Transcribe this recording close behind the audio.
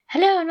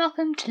Hello and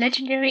welcome to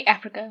Legendary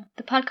Africa,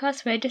 the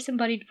podcast where a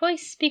disembodied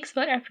voice speaks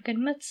about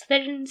African myths,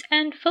 legends,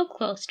 and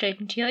folklore straight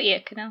into your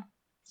ear canal.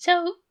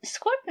 So,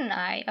 Squirt and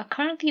I are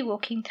currently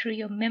walking through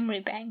your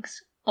memory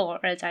banks, or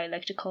as I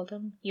like to call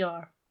them,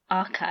 your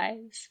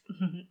archives.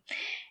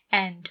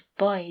 And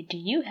boy, do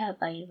you have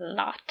a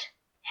lot.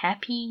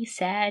 Happy,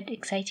 sad,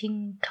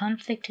 exciting,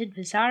 conflicted,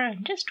 bizarre,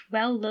 and just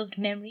well-loved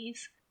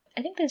memories.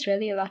 I think there's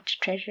really a lot to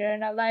treasure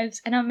in our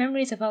lives, and our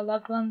memories of our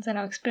loved ones and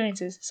our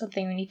experiences is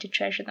something we need to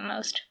treasure the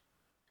most.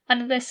 On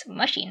a less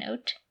mushy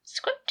note,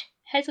 Squirt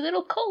has a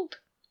little cold.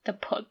 The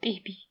poor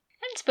baby.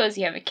 I don't suppose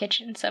you have a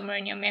kitchen somewhere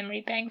in your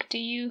memory bank, do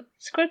you?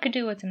 Squirt could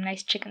do with some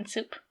nice chicken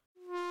soup.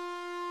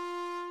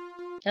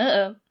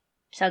 Uh-oh.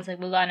 Sounds like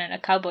Mulan and the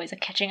cowboys are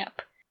catching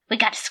up. We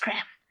gotta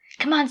scram.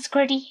 Come on,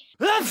 Squirty.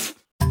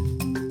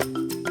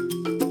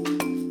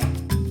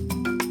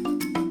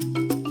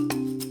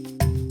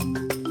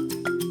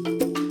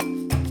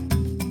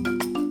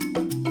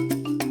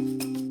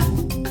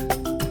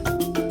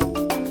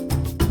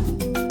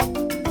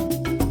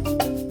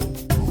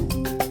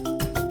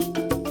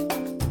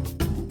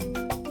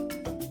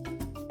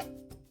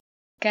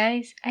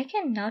 Guys, I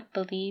cannot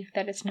believe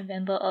that it's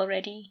November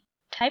already.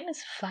 Time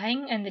is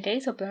flying and the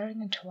days are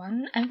blurring into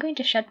one. I'm going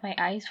to shut my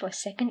eyes for a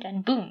second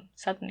and boom,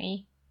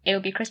 suddenly, it'll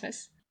be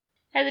Christmas.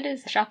 As it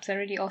is, the shops are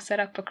already all set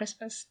up for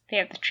Christmas. They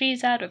have the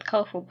trees out with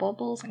colourful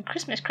baubles and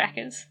Christmas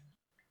crackers.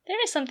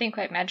 There is something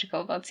quite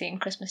magical about seeing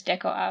Christmas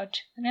deco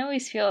out, and I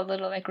always feel a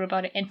little like we're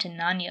about to enter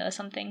Narnia or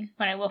something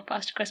when I walk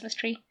past a Christmas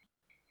tree.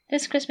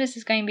 This Christmas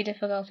is going to be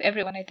difficult for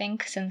everyone, I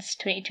think, since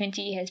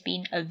 2020 has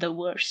been the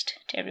worst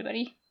to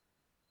everybody.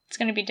 It's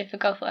going to be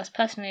difficult for us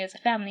personally as a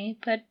family,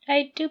 but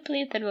I do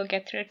believe that we'll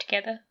get through it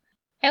together.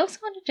 I also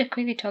wanted to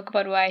quickly talk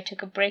about why I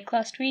took a break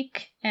last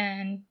week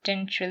and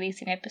didn't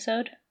release an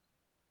episode.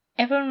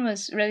 Everyone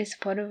was really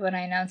supportive when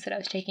I announced that I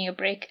was taking a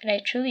break, and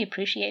I truly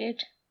appreciate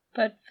it.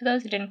 But for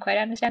those who didn't quite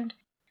understand,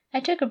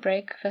 I took a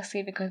break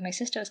firstly because my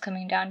sister was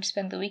coming down to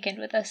spend the weekend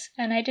with us,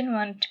 and I didn't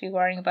want to be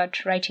worrying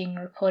about writing,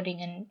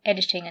 recording, and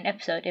editing an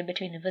episode in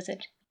between the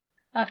visit.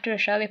 After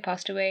Charlie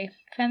passed away,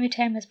 family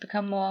time has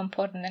become more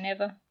important than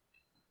ever.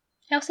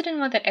 I also didn't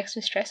want that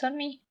extra stress on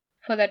me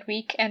for that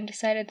week and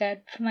decided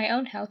that for my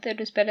own health it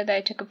was better that I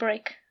took a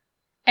break.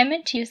 I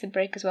meant to use the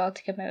break as well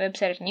to get my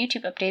website and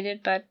YouTube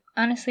updated, but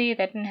honestly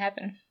that didn't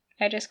happen.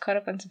 I just caught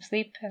up on some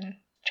sleep and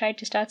tried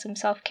to start some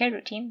self-care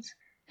routines.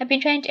 I've been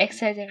trying to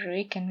exercise every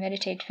week and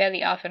meditate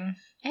fairly often.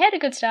 I had a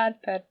good start,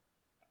 but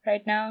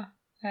right now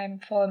I'm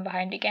falling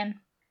behind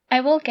again.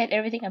 I will get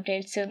everything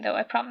updated soon though,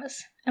 I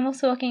promise. I'm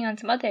also working on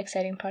some other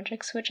exciting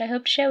projects which I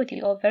hope to share with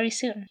you all very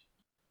soon.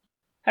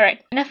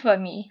 Alright, enough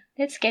about me.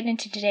 Let's get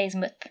into today's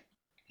myth.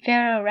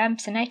 Pharaoh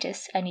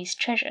Rhampsinitus and his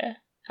treasure,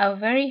 our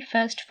very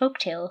first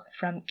folktale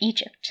from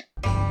Egypt.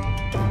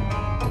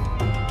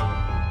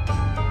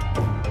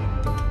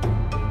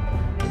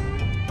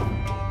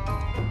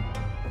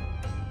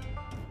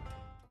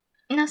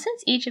 Now,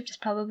 since Egypt is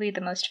probably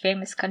the most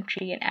famous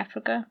country in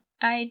Africa,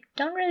 I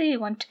don't really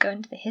want to go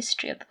into the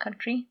history of the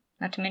country,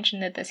 not to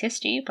mention that this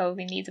history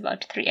probably needs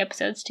about 3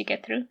 episodes to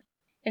get through.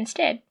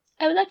 Instead,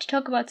 I would like to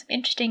talk about some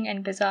interesting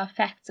and bizarre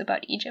facts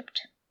about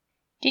Egypt.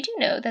 Did you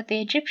know that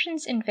the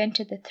Egyptians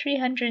invented the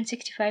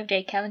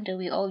 365-day calendar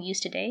we all use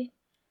today?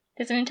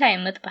 There's an entire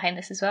myth behind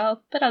this as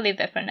well, but I'll leave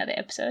that for another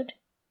episode.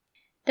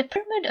 The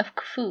Pyramid of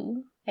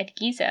Khufu at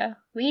Giza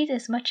weighs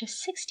as much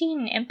as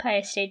 16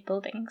 Empire State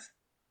Buildings.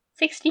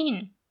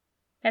 16!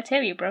 That's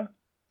heavy, bro.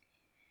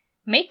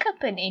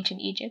 Makeup in ancient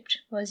Egypt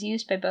was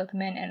used by both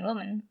men and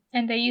women,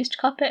 and they used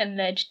copper and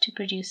lead to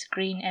produce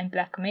green and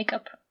black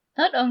makeup.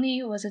 Not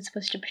only was it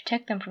supposed to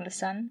protect them from the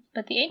sun,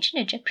 but the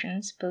ancient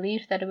Egyptians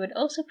believed that it would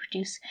also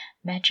produce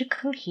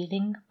magical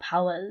healing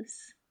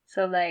powers.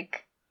 So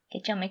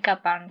get your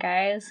makeup on,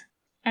 guys.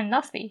 And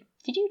lastly,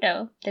 did you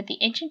know that the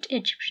ancient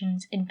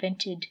Egyptians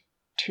invented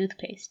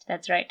toothpaste?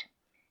 That's right.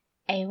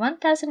 A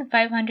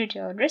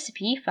 1,500-year-old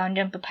recipe found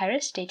on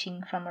papyrus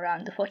dating from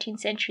around the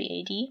 14th century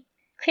AD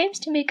claims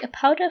to make a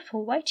powder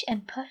for white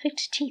and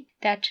perfect teeth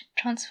that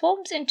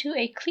transforms into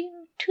a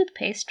clean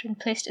toothpaste when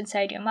placed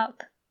inside your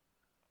mouth.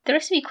 The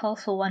recipe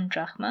calls for 1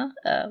 drachma,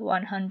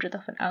 1/100th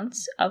of an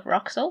ounce, of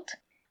rock salt,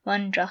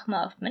 1 drachma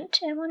of mint,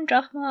 and 1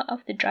 drachma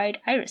of the dried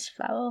iris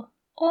flower,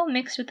 all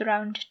mixed with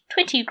around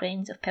 20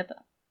 grains of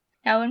pepper.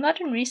 Now, when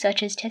modern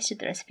researchers tested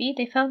the recipe,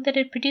 they found that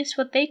it produced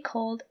what they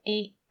called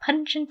a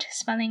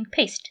pungent-smelling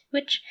paste,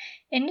 which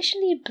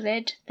initially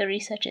bled the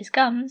researchers'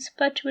 gums,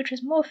 but which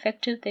was more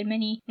effective than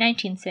many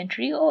 19th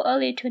century or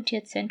early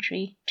 20th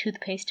century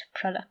toothpaste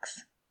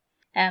products.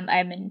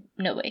 I'm in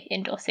no way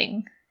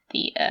endorsing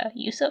the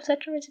use of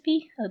such a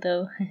recipe,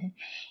 although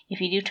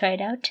if you do try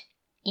it out,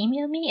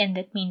 email me and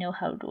let me know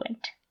how it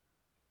went.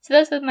 So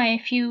those were my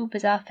few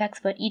bizarre facts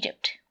about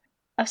Egypt.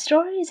 Our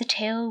story is a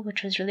tale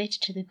which was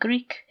related to the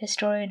Greek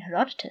historian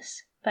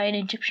Herodotus by an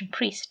Egyptian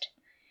priest.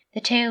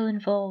 The tale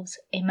involves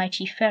a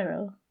mighty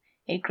pharaoh,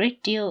 a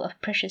great deal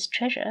of precious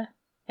treasure,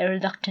 a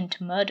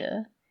reluctant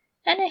murder,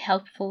 and a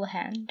helpful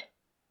hand.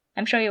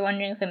 I'm sure you're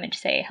wondering if I meant to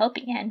say a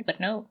helping hand, but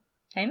no,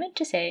 I meant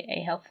to say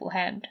a helpful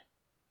hand.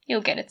 You'll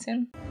get it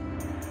soon.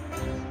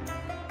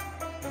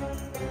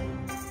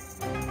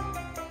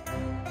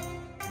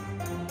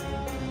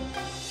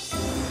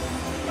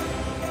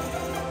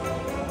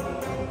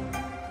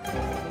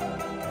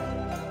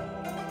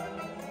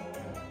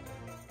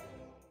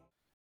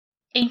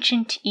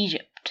 Ancient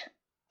Egypt,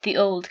 the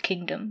Old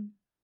Kingdom.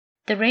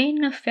 The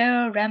reign of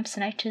Pharaoh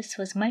Rhampsinitus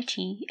was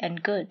mighty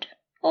and good,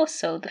 or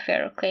so the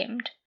pharaoh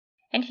claimed,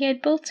 and he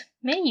had built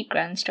many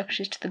grand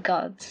structures to the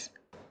gods.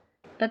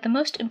 But the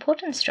most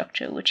important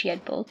structure which he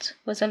had built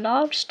was a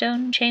large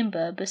stone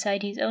chamber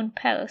beside his own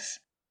palace.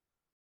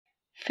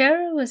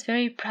 Pharaoh was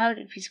very proud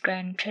of his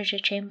grand treasure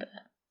chamber,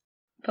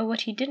 but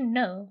what he didn't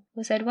know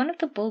was that one of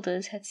the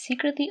builders had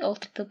secretly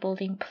altered the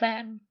building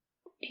plan.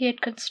 He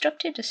had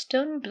constructed a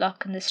stone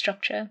block in the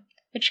structure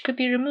which could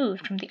be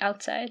removed from the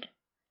outside.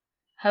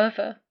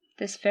 However,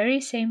 this very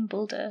same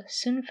builder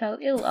soon fell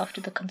ill after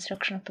the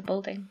construction of the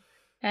building,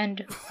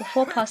 and,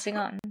 before passing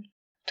on,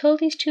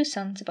 told his two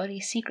sons about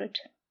his secret.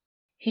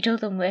 He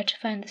told them where to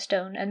find the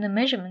stone and the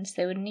measurements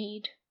they would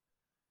need.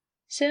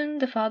 Soon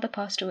the father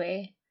passed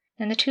away,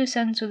 and the two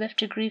sons were left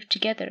to grieve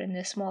together in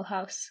their small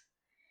house.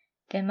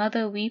 Their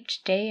mother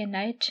wept day and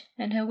night,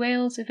 and her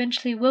wails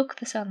eventually woke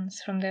the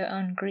sons from their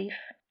own grief.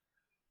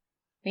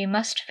 "We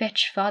must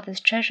fetch father's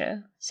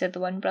treasure," said the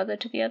one brother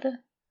to the other.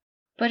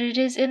 "But it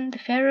is in the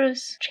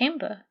pharaoh's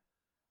chamber,"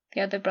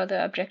 the other brother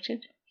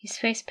objected, his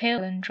face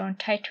pale and drawn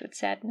tight with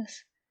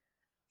sadness.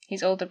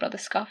 His older brother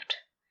scoffed.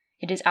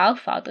 "It is our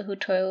father who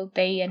toiled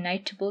day and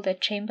night to build that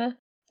chamber,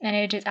 and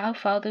it is our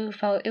father who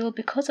fell ill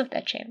because of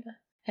that chamber,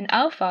 and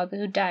our father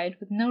who died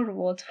with no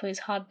rewards for his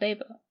hard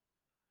labor.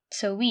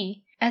 So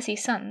we, as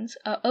his sons,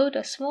 are owed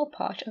a small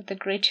part of the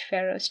great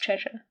pharaoh's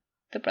treasure,"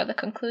 the brother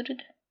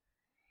concluded.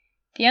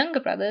 The younger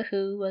brother,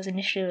 who was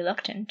initially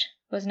reluctant,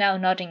 was now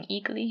nodding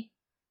eagerly.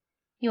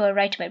 "You are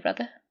right, my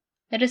brother.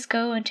 Let us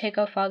go and take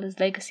our father's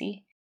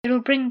legacy. It will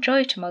bring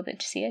joy to mother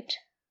to see it."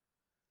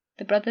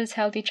 The brothers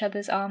held each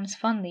other's arms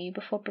fondly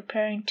before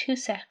preparing 2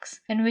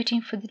 sacks and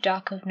waiting for the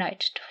dark of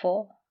night to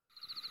fall.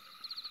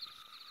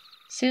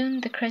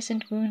 Soon the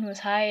crescent moon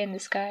was high in the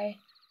sky,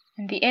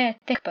 and the air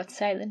thick but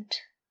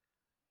silent.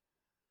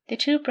 The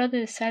 2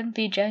 brothers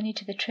silently journeyed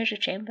to the treasure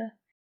chamber,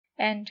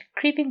 and,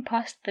 creeping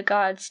past the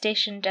guards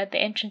stationed at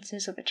the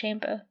entrances of the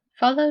chamber,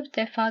 followed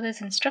their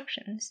father's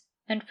instructions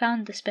and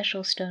found the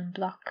special stone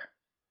block.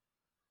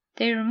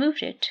 They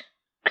removed it,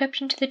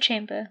 crept into the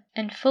chamber,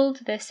 and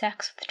filled their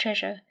sacks with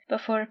treasure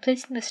before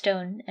replacing the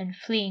stone and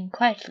fleeing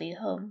quietly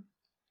home.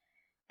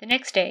 The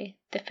next day,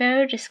 the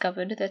pharaoh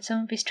discovered that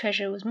some of his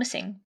treasure was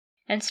missing,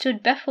 and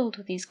stood baffled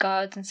with his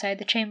guards inside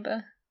the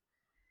chamber.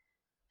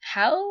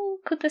 "How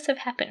could this have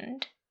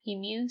happened?" he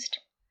mused.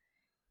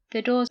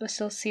 The doors were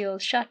still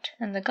sealed shut,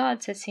 and the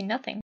guards had seen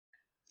nothing.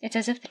 It's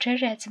as if the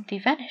treasure had simply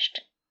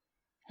vanished,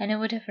 and it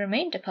would have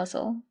remained a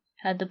puzzle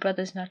had the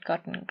brothers not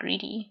gotten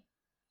greedy.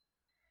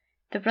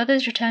 The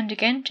brothers returned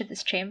again to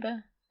this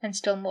chamber, and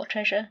still more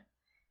treasure,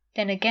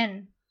 then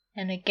again,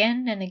 and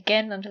again and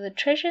again until the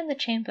treasure in the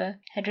chamber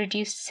had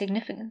reduced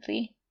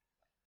significantly.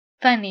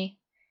 Finally,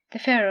 the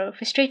pharaoh,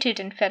 frustrated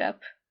and fed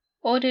up,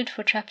 ordered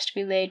for traps to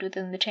be laid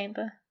within the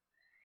chamber.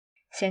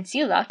 "Since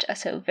you lot are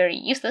so very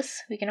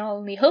useless, we can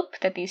only hope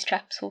that these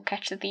traps will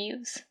catch the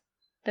thieves,"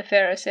 the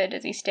pharaoh said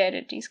as he stared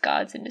at his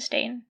guards in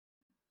disdain.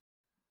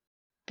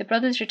 The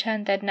brothers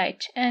returned that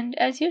night, and,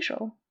 as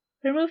usual,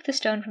 removed the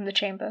stone from the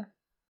chamber.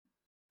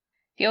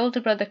 The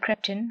older brother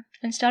crept in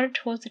and started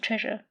towards the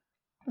treasure,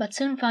 but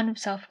soon found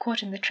himself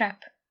caught in the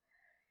trap.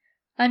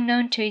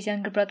 Unknown to his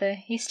younger brother,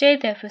 he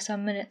stayed there for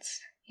some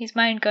minutes, his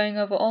mind going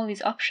over all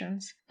his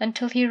options,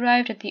 until he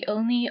arrived at the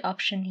only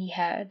option he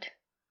had.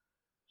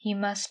 He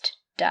must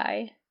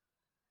die.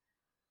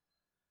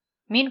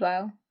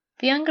 Meanwhile,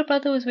 the younger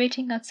brother was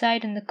waiting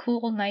outside in the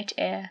cool night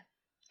air,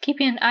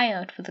 keeping an eye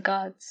out for the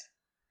guards.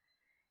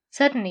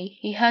 Suddenly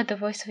he heard the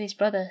voice of his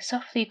brother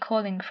softly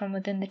calling from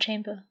within the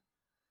chamber.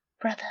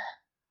 "Brother!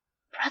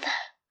 Brother!"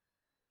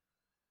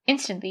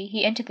 Instantly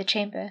he entered the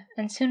chamber,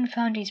 and soon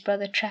found his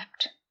brother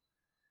trapped.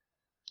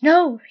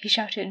 "No!" he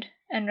shouted,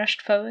 and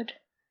rushed forward.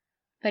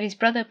 But his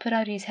brother put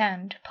out his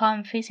hand,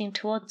 palm facing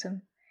towards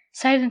him,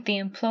 silently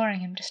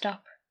imploring him to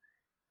stop.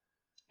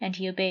 And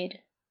he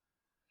obeyed.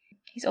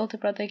 His older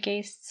brother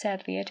gazed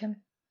sadly at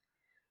him.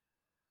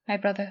 "My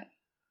brother,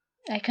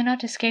 I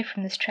cannot escape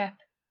from this trap,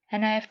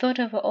 and I have thought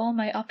over all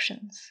my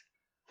options.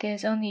 There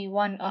is only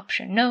one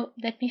option. No,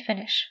 let me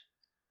finish.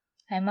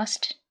 I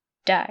must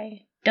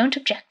die. Don't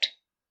object,"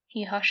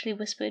 he harshly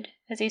whispered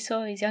as he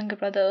saw his younger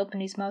brother open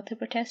his mouth to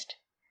protest.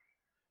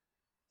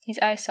 His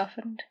eyes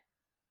softened.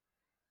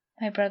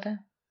 "My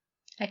brother,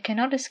 I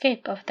cannot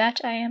escape, of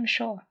that I am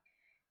sure.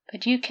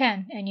 But you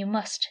can, and you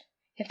must.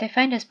 If they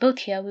find us both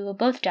here, we will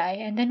both die,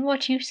 and then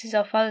what use is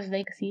our father's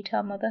legacy to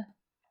our mother?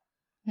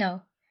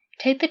 No,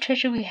 take the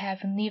treasure we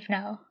have and leave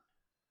now.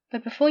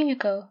 But before you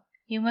go,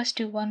 you must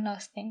do one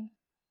last thing.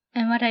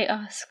 And what I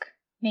ask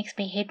makes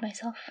me hate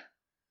myself."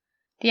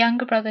 The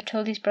younger brother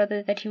told his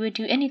brother that he would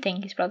do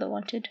anything his brother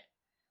wanted.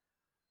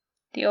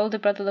 The older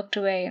brother looked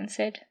away and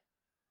said,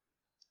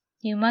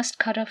 "You must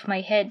cut off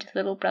my head,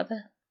 little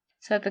brother.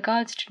 so that the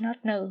gods do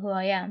not know who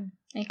I am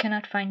and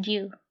cannot find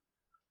you."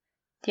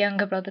 The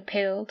younger brother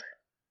paled,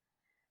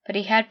 but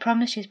he had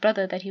promised his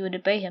brother that he would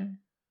obey him,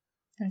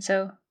 and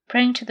so,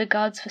 praying to the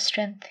gods for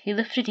strength, he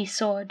lifted his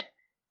sword,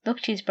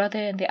 looked his brother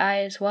in the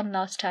eyes one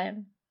last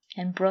time,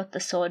 and brought the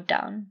sword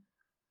down.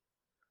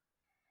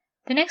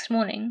 The next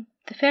morning,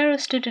 the pharaoh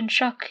stood in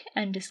shock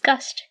and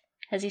disgust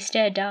as he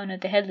stared down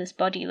at the headless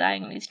body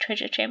lying in his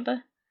treasure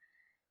chamber.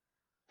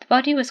 The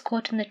body was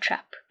caught in the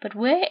trap, but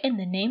where in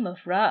the name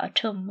of Ra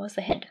Atum was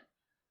the head?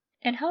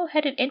 And how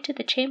had it entered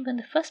the chamber in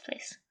the first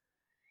place?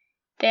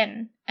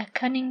 Then a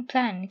cunning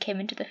plan came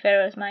into the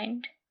pharaoh's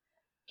mind.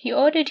 He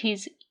ordered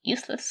his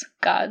useless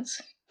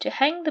guards to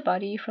hang the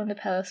body from the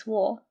palace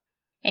wall.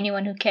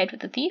 Anyone who cared for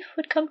the thief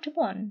would come to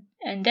mourn,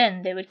 and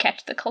then they would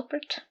catch the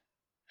culprit.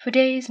 For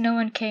days no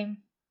one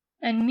came,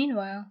 and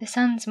meanwhile the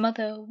son's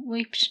mother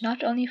wept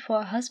not only for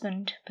her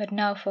husband, but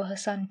now for her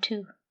son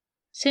too.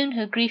 Soon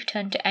her grief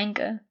turned to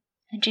anger,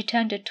 and she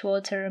turned it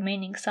towards her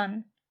remaining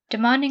son,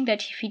 demanding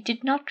that if he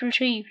did not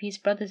retrieve his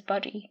brother's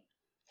body,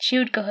 she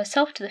would go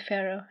herself to the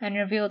pharaoh and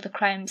reveal the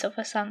crimes of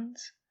her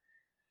sons.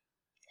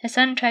 Her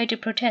son tried to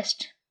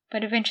protest,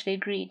 but eventually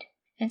agreed,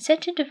 and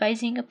set to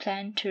devising a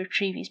plan to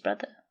retrieve his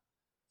brother.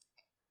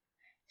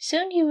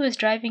 Soon he was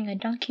driving a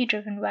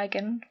donkey-driven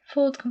wagon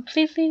filled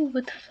completely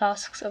with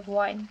flasks of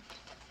wine.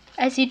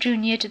 As he drew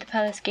near to the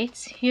palace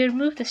gates, he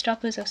removed the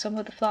stoppers of some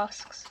of the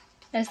flasks.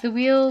 As the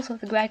wheels of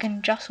the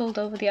wagon jostled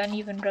over the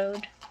uneven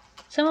road,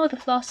 some of the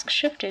flasks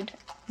shifted,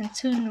 and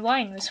soon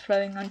wine was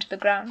flowing onto the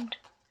ground.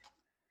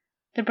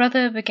 The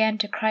brother began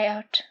to cry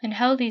out, and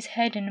held his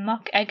head in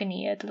mock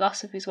agony at the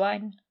loss of his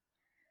wine.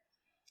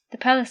 The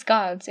palace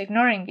guards,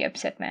 ignoring the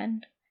upset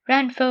man,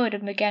 ran forward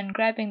and began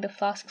grabbing the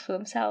flasks for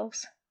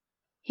themselves.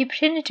 He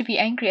pretended to be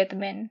angry at the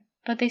men,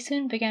 but they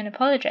soon began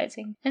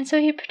apologizing, and so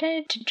he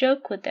pretended to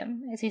joke with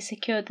them as he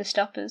secured the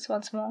stoppers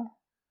once more.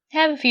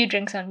 "Have a few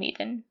drinks on me,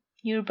 then.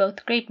 You are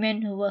both great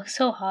men who work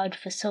so hard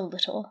for so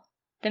little."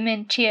 The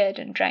men cheered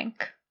and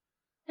drank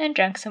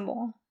some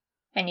more,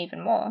 and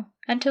even more,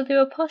 until they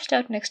were passed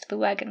out next to the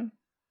wagon.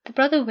 The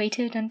brother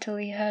waited until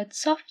he heard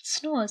soft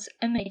snores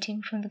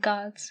emanating from the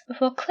guards,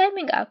 before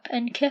climbing up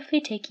and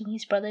carefully taking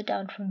his brother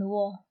down from the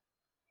wall.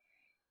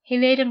 He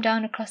laid him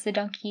down across the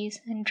donkeys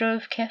and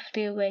drove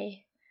carefully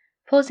away,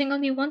 pausing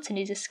only once in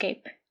his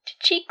escape to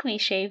cheekily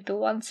shave the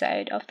one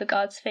side of the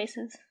guards'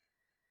 faces.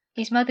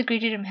 His mother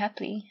greeted him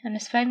happily and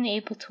was finally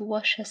able to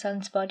wash her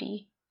son's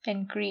body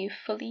and grieve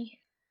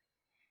fully.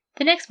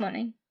 The next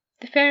morning,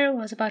 the pharaoh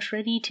was about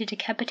ready to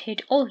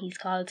decapitate all his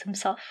guards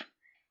himself.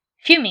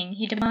 Fuming,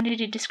 he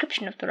demanded a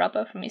description of the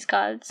robber from his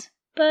guards,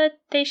 but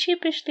they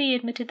sheepishly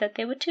admitted that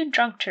they were too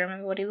drunk to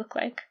remember what he looked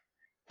like.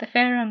 The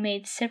pharaoh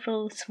made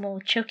several small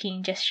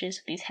choking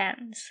gestures with his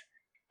hands,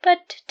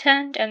 but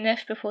turned and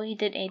left before he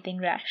did anything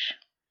rash.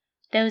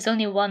 There was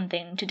only one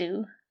thing to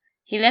do.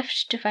 He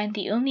left to find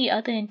the only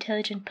other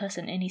intelligent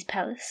person in his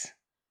palace,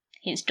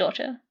 his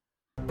daughter.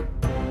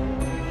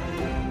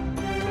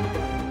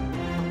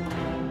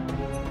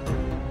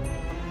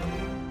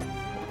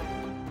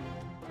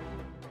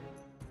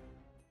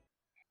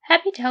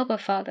 Happy to help her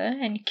father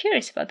and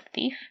curious about the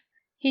thief,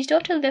 his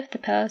daughter left the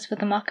palace for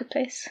the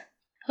marketplace.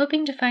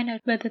 Hoping to find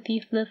out where the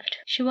thief lived,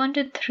 she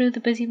wandered through the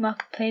busy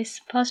marketplace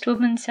past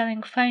women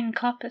selling fine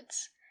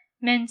carpets,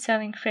 men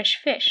selling fresh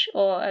fish,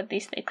 or at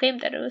least they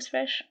claimed that it was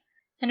fresh,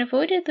 and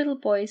avoided little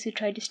boys who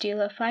tried to steal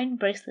her fine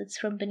bracelets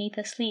from beneath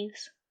her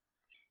sleeves.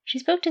 She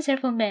spoke to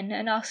several men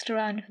and asked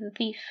around for the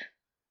thief.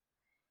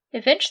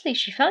 Eventually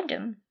she found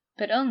him,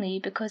 but only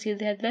because he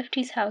had left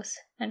his house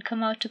and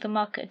come out to the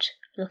market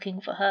looking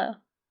for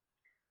her.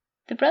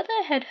 The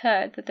brother had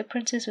heard that the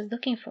princess was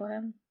looking for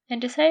him,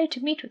 and decided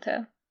to meet with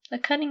her, a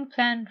cunning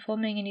plan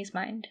forming in his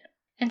mind.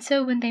 And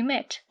so when they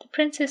met, the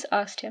princess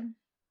asked him,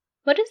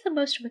 "What is the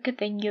most wicked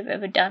thing you have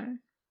ever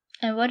done?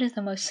 And what is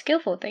the most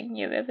skillful thing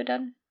you have ever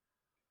done?"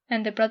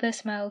 And the brother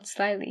smiled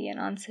slyly and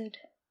answered,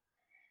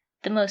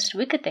 "The most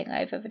wicked thing I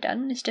have ever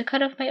done is to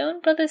cut off my own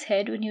brother's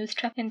head when he was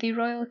trapped in the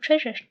royal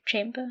treasure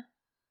chamber.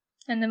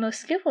 And the most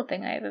skillful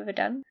thing I have ever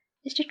done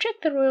is to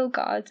trick the royal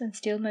guards and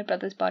steal my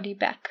brother's body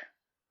back."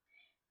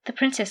 The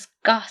princess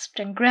gasped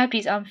and grabbed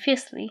his arm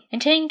fiercely,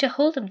 intending to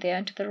hold him there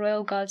until the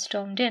royal guard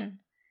stormed in.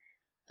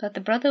 But the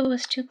brother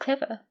was too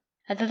clever.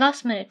 At the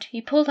last minute,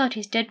 he pulled out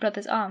his dead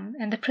brother's arm,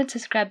 and the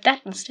princess grabbed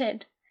that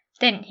instead.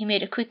 Then he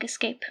made a quick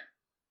escape.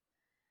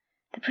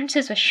 The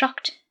princess was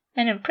shocked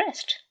and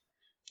impressed,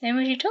 and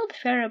when she told the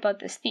pharaoh about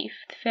this thief,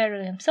 the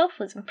pharaoh himself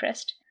was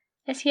impressed,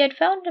 as he had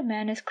found a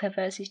man as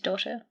clever as his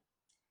daughter.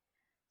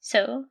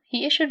 So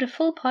he issued a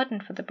full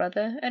pardon for the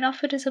brother and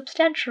offered a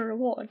substantial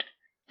reward,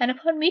 and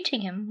upon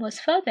meeting him was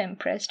further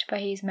impressed by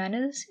his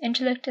manners,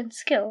 intellect, and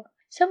skill,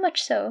 so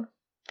much so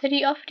that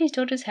he offered his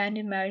daughter's hand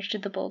in marriage to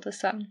the bolder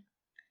son.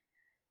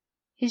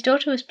 His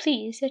daughter was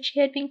pleased that she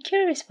had been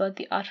curious about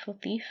the artful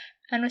thief,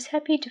 and was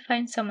happy to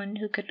find someone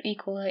who could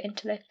equal her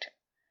intellect.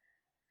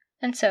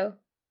 And so,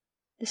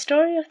 the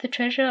story of the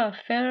treasure of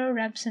Pharaoh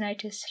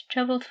Rhampsinitus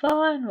travelled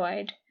far and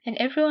wide, and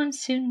everyone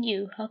soon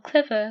knew how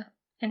clever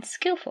and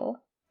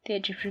skillful the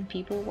Egyptian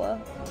people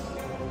were.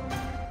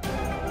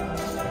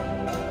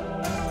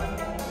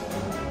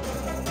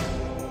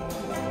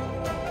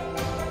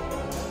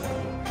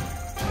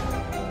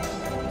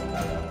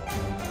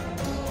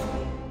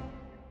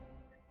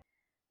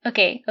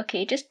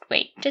 Okay, just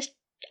wait.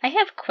 I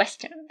have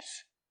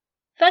questions.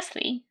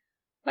 Firstly,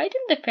 why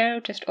didn't the pharaoh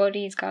just order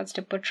his guards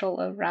to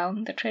patrol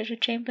around the treasure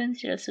chamber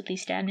instead of simply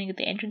standing at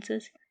the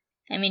entrances?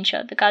 I mean,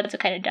 sure, the guards are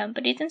kind of dumb,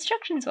 but his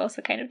instructions were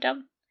also kind of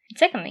dumb. And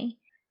secondly,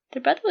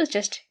 the brother was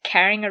just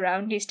carrying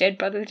around his dead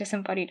brother's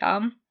disembodied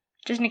arm,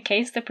 just in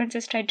case the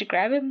princess tried to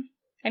grab him.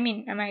 I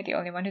mean, am I the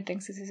only one who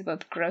thinks this is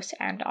both gross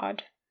and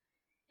odd?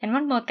 And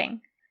one more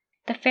thing.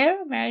 The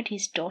pharaoh married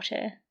his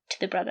daughter to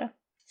the brother.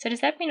 So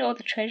does that mean all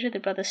the treasure the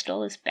brother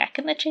stole is back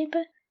in the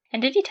chamber?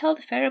 And did he tell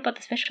the pharaoh about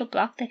the special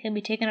block that can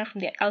be taken out from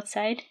the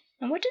outside?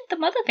 And what did the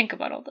mother think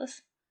about all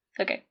this?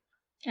 Okay,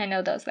 I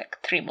know that was like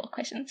 3 more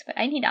questions, but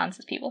I need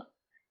answers, people.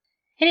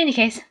 In any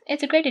case,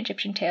 it's a great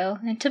Egyptian tale,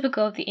 and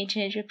typical of the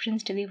ancient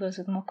Egyptians to leave us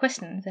with more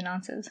questions than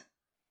answers.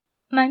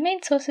 My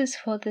main sources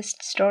for this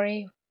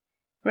story: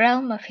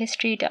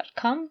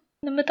 realmofhistory.com,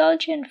 the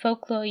Mythology and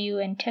Folklore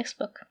UN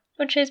textbook,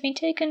 which has been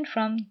taken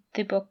from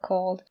the book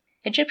called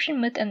Egyptian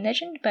Myth and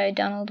Legend by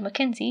Donald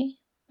Mackenzie,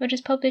 which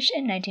was published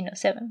in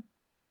 1907.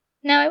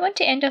 Now I want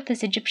to end off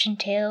this Egyptian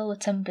tale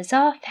with some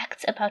bizarre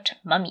facts about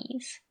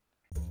mummies.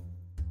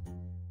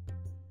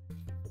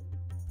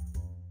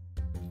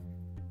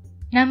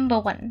 Number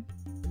 1.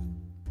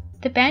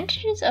 The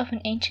bandages of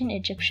an ancient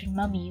Egyptian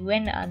mummy,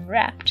 when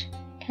unwrapped,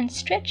 can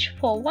stretch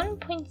for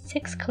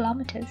 1.6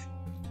 kilometers.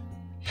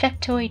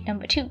 Factoid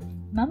number 2.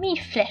 Mummy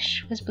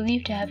flesh was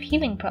believed to have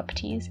healing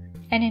properties,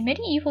 and in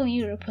medieval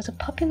Europe was a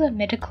popular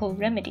medical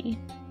remedy.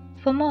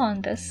 For more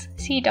on this,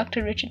 see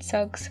Dr. Richard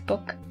Suggs'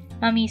 book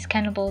Mummies,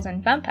 Cannibals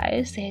and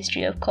Vampires, The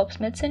History of Corpse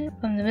Medicine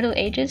from the Middle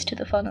Ages to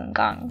the Falun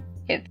Gong.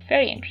 It's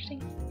very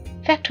interesting.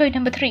 Factoid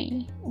number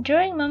 3.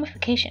 During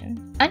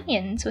mummification,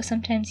 onions were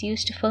sometimes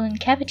used to fill in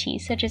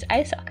cavities such as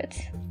eye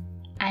sockets.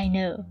 I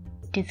know,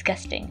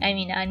 disgusting. I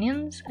mean,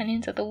 onions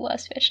are the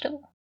worst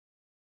vegetable.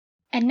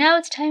 And now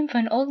it's time for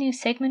an all-new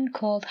segment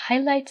called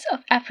Highlights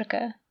of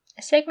Africa,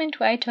 a segment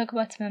where I talk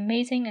about some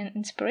amazing and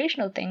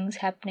inspirational things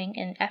happening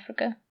in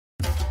Africa.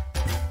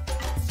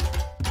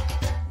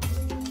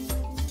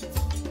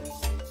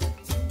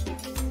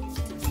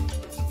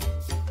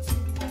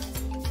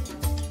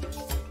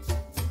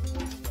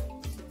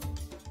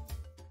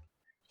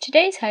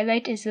 Today's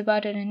highlight is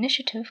about an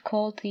initiative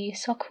called the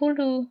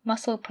Sokulu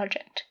Mussel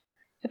Project,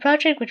 a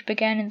project which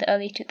began in the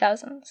early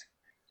 2000s.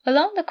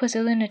 Along the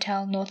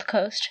KwaZulu-Natal north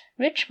coast,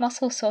 rich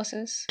mussel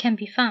sources can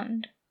be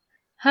found.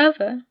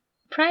 However,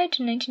 prior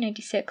to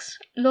 1996,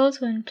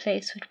 laws were in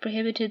place which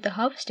prohibited the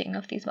harvesting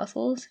of these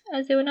mussels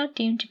as they were not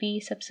deemed to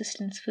be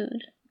subsistence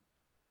food.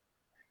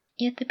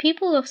 Yet the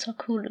people of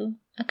Sokulu,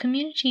 a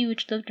community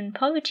which lived in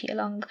poverty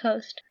along the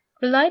coast,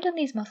 relied on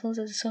these mussels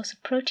as a source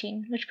of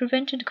protein which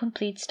prevented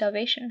complete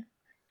starvation.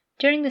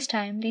 During this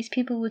time, these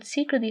people would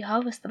secretly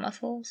harvest the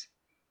mussels,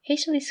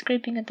 hastily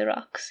scraping at the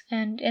rocks,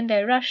 and in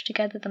their rush to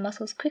gather the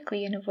mussels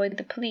quickly and avoid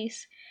the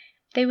police,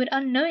 they would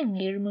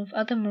unknowingly remove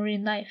other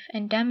marine life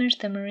and damage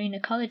the marine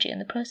ecology in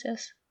the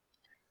process.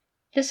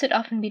 This would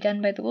often be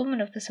done by the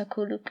women of the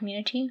Sokulu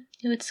community,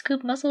 who would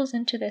scoop mussels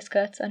into their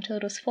skirts until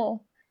it was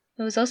full.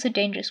 It was also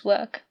dangerous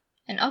work,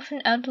 and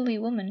often elderly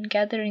women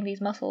gathering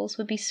these mussels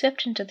would be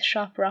swept into the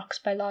sharp rocks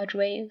by large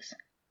waves.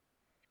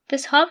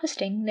 This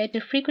harvesting led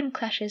to frequent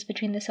clashes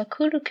between the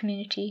Sokulu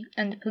community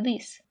and the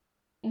police,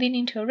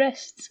 leading to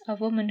arrests of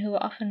women who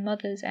were often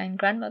mothers and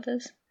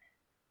grandmothers.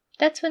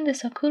 That's when the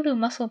Sokulu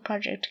Mussel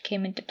Project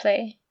came into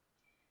play.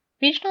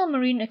 Regional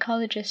marine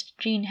ecologist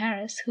Jean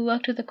Harris, who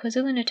worked with the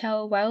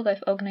KwaZulu-Natal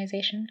Wildlife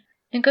Organization,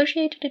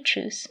 negotiated a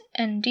truce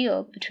and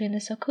deal between the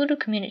Sokulu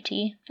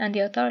community and the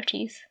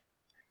authorities.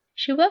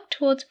 She worked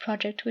towards a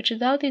project which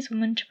allowed these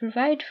women to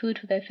provide food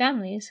for their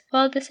families,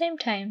 while at the same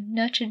time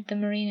nurtured the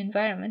marine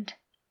environment.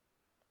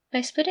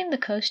 By splitting the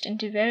coast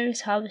into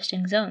various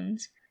harvesting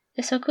zones,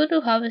 the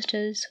Sokulu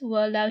harvesters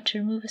were allowed to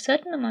remove a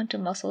certain amount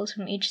of mussels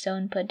from each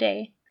zone per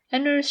day,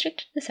 and were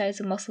restricted to the size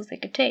of mussels they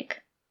could take.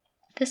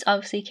 This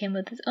obviously came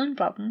with its own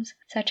problems,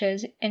 such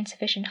as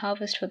insufficient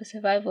harvest for the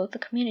survival of the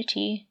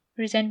community,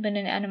 resentment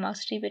and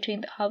animosity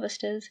between the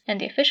harvesters and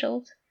the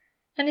officials,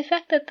 and the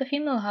fact that the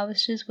female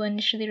harvesters were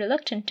initially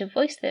reluctant to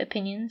voice their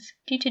opinions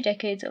due to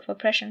decades of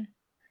oppression.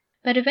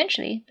 But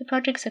eventually, the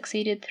project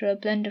succeeded through a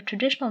blend of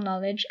traditional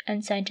knowledge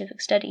and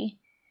scientific study,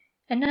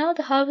 and now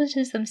the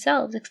harvesters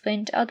themselves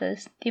explain to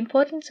others the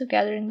importance of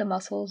gathering the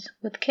mussels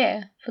with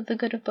care for the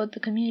good of both the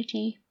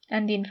community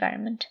and the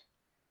environment.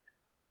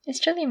 It's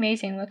truly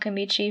amazing what can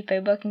be achieved by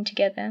working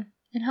together,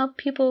 and how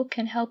people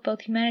can help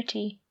both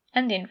humanity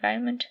and the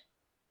environment.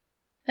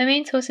 My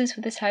main sources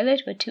for this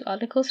highlight were 2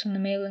 articles from the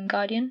Mail and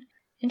Guardian,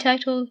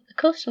 entitled The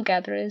Coastal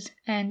Gatherers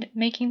and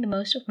Making the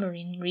Most of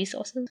Marine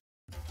Resources.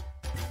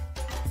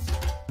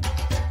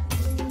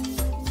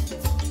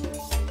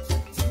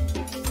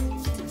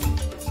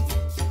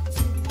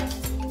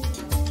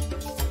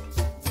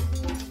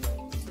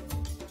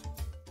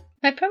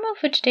 My promo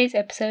for today's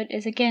episode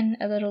is again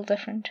a little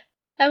different.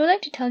 I would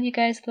like to tell you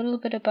guys a little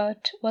bit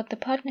about what the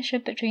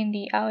partnership between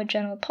the Our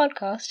Journal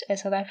podcast, a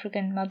South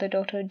African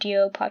mother-daughter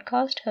duo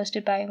podcast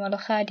hosted by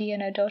Malachadi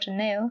and her daughter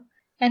Nail,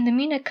 and the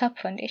Mina Cup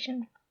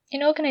Foundation,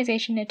 an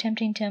organization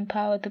attempting to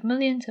empower the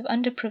millions of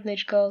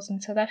underprivileged girls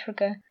in South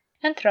Africa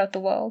and throughout the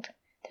world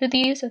through the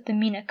use of the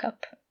Mina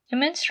Cup, a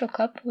menstrual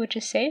cup which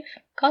is safe,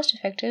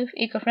 cost-effective,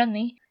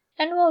 eco-friendly,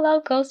 and will allow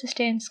girls to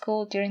stay in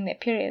school during their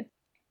periods.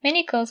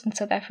 Many girls in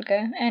South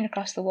Africa and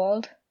across the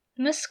world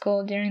miss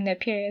school during their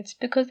periods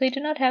because they do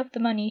not have the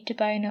money to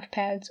buy enough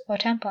pads or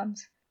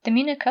tampons. The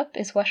Mina Cup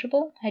is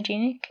washable,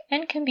 hygienic,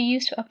 and can be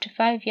used for up to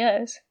 5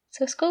 years,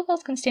 so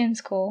schoolgirls can stay in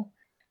school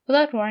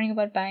without worrying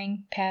about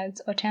buying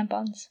pads or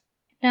tampons.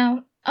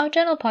 Now, our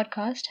journal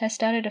podcast has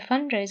started a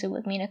fundraiser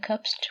with Mina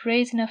Cups to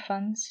raise enough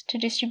funds to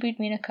distribute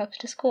Mina Cups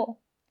to school.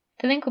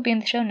 The link will be in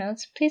the show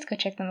notes. Please go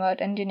check them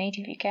out and donate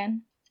if you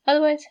can.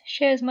 Otherwise,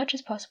 share as much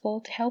as possible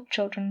to help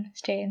children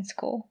stay in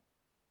school.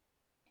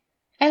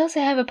 I also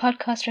have a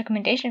podcast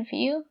recommendation for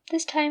you,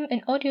 this time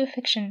an audio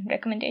fiction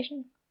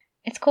recommendation.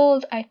 It's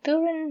called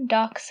Aithurin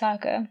Dark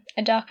Saga,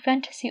 a dark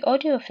fantasy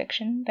audio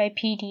fiction by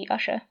P.D.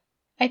 Usher.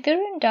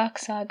 Aithurin Dark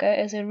Saga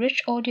is a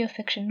rich audio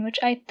fiction which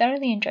I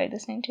thoroughly enjoyed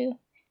listening to.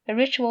 The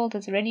rich world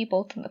is ready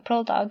both in the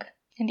prologue,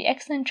 and the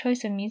excellent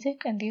choice of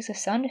music and the use of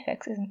sound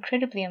effects is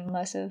incredibly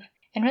immersive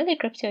and really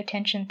grips your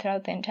attention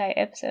throughout the entire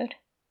episode.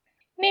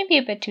 It may be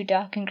a bit too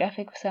dark and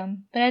graphic for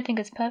some, but I think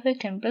it's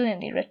perfect and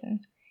brilliantly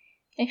written.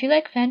 If you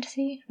like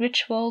fantasy,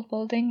 rich world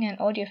building, and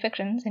audio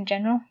fictions in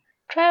general,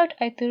 try out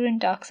Aithurin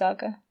Dark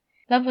Saga.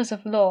 Lovers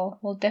of lore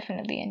will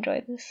definitely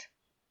enjoy this.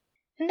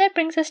 And that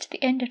brings us to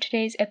the end of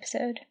today's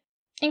episode.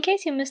 In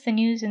case you missed the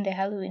news in the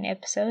Halloween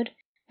episode,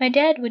 my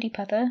dad, Woody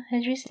Puther,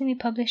 has recently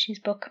published his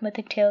book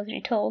Mythic Tales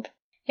Retold,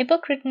 a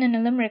book written in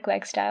a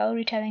limerick-like style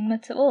retelling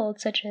myths of old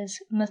such as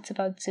myths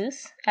about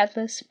Zeus,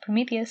 Atlas,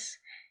 Prometheus,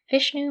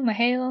 Vishnu,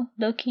 Mahale,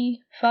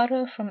 Loki,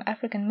 Pharaoh from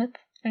African myth,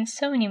 and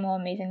so many more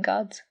amazing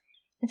gods.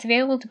 It's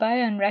available to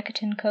buy on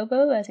Rakuten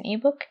Kobo as an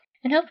ebook,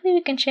 and hopefully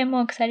we can share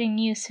more exciting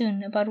news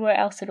soon about where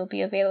else it'll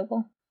be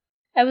available.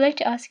 I would like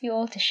to ask you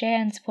all to share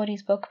and support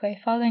his book by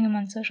following him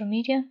on social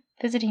media,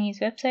 visiting his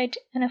website,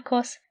 and of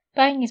course,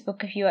 buying his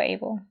book if you are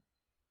able.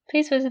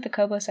 Please visit the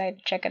Kobo site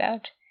to check it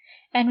out,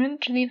 and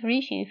remember to leave a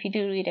review if you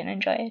do read and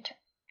enjoy it.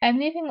 I'm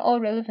leaving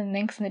all relevant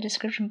links in the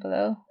description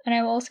below, and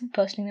I will also be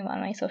posting them on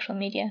my social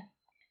media.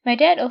 My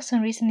dad also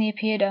recently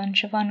appeared on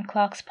Siobhan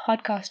Clarke's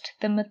podcast,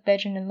 The Myth,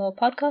 Legend, and Lore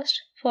podcast,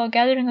 for a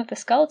Gathering of the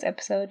Skulls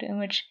episode in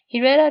which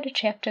he read out a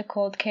chapter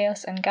called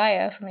Chaos and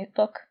Gaia from his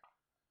book.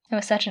 It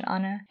was such an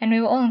honor, and we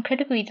were all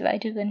incredibly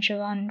delighted when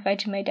Siobhan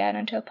invited my dad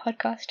onto her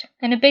podcast.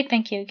 And a big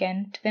thank you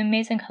again to the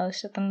amazing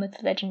host of the Myth,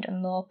 Legend,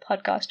 and Lore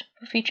podcast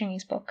for featuring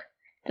his book.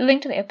 The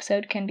link to the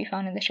episode can be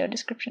found in the show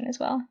description as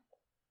well.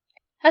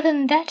 Other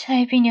than that, I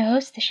have been your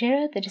host, the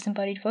Shira, the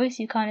disembodied voice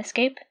you can't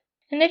escape.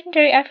 And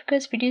Legendary Africa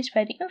is produced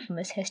by the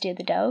infamous Hestia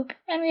the Dog,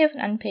 and we have an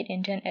unpaid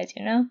intern, as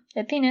you know,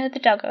 Athena the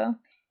Doggo.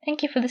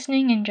 Thank you for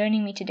listening and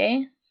joining me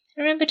today.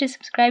 Remember to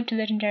subscribe to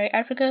Legendary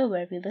Africa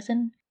wherever you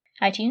listen,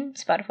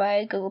 iTunes,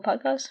 Spotify, Google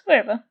Podcasts,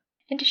 wherever,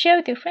 and to share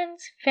with your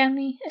friends,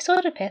 family,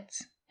 assorted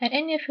pets, and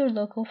any of your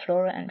local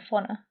flora and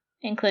fauna,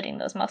 including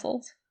those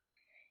mussels.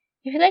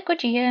 If you like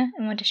what you hear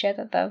and want to share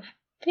that love,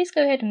 please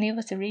go ahead and leave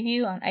us a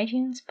review on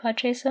iTunes,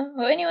 Podchaser,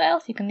 or anywhere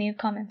else you can leave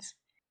comments.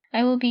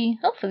 I will be,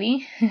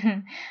 hopefully,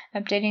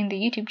 updating the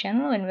YouTube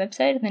channel and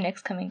website in the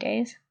next coming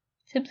days,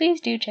 so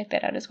please do check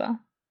that out as well.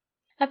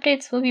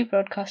 Updates will be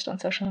broadcast on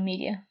social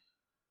media.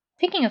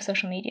 Speaking of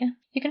social media,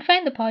 you can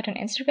find the pod on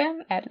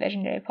Instagram at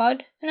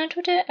LegendaryPod and on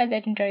Twitter at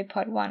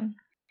LegendaryPod1.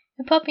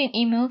 And pop me an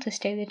email to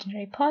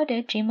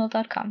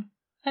staylegendarypod@gmail.com.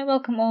 I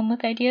welcome all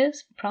myth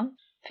ideas,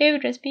 prompts,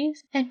 favorite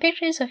recipes, and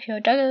pictures of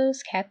your doggos,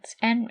 cats,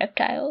 and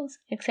reptiles,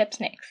 except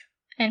snakes.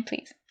 And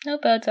please, no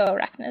birds or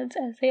arachnids,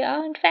 as they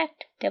are, in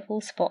fact,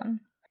 devil's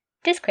spawn.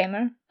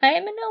 Disclaimer, I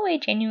am in no way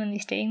genuinely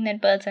stating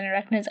that birds and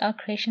arachnids are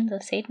creations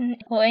of Satan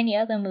or any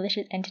other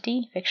malicious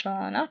entity,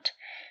 fictional or not,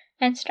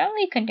 and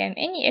strongly condemn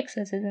any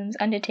exorcisms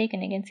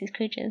undertaken against these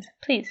creatures.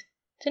 Please,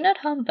 do not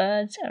harm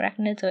birds,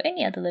 arachnids, or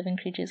any other living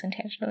creatures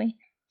intentionally.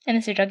 And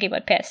this is talking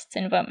about pests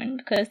and vermin,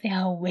 because there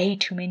are way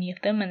too many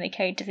of them and they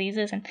carry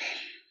diseases and...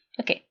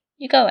 Okay,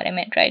 you got what I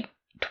meant, right?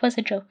 'Twas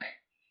a joke.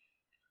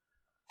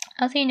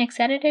 I'll see you next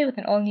Saturday with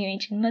an all-new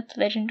ancient myth,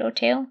 legend, or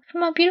tale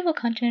from our beautiful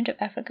continent of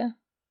Africa.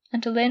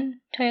 Until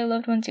then, tell your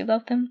loved ones you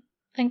love them,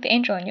 thank the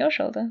angel on your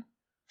shoulder,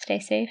 stay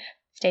safe,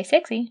 stay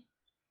sexy,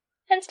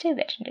 and stay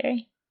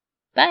legendary.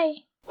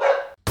 Bye!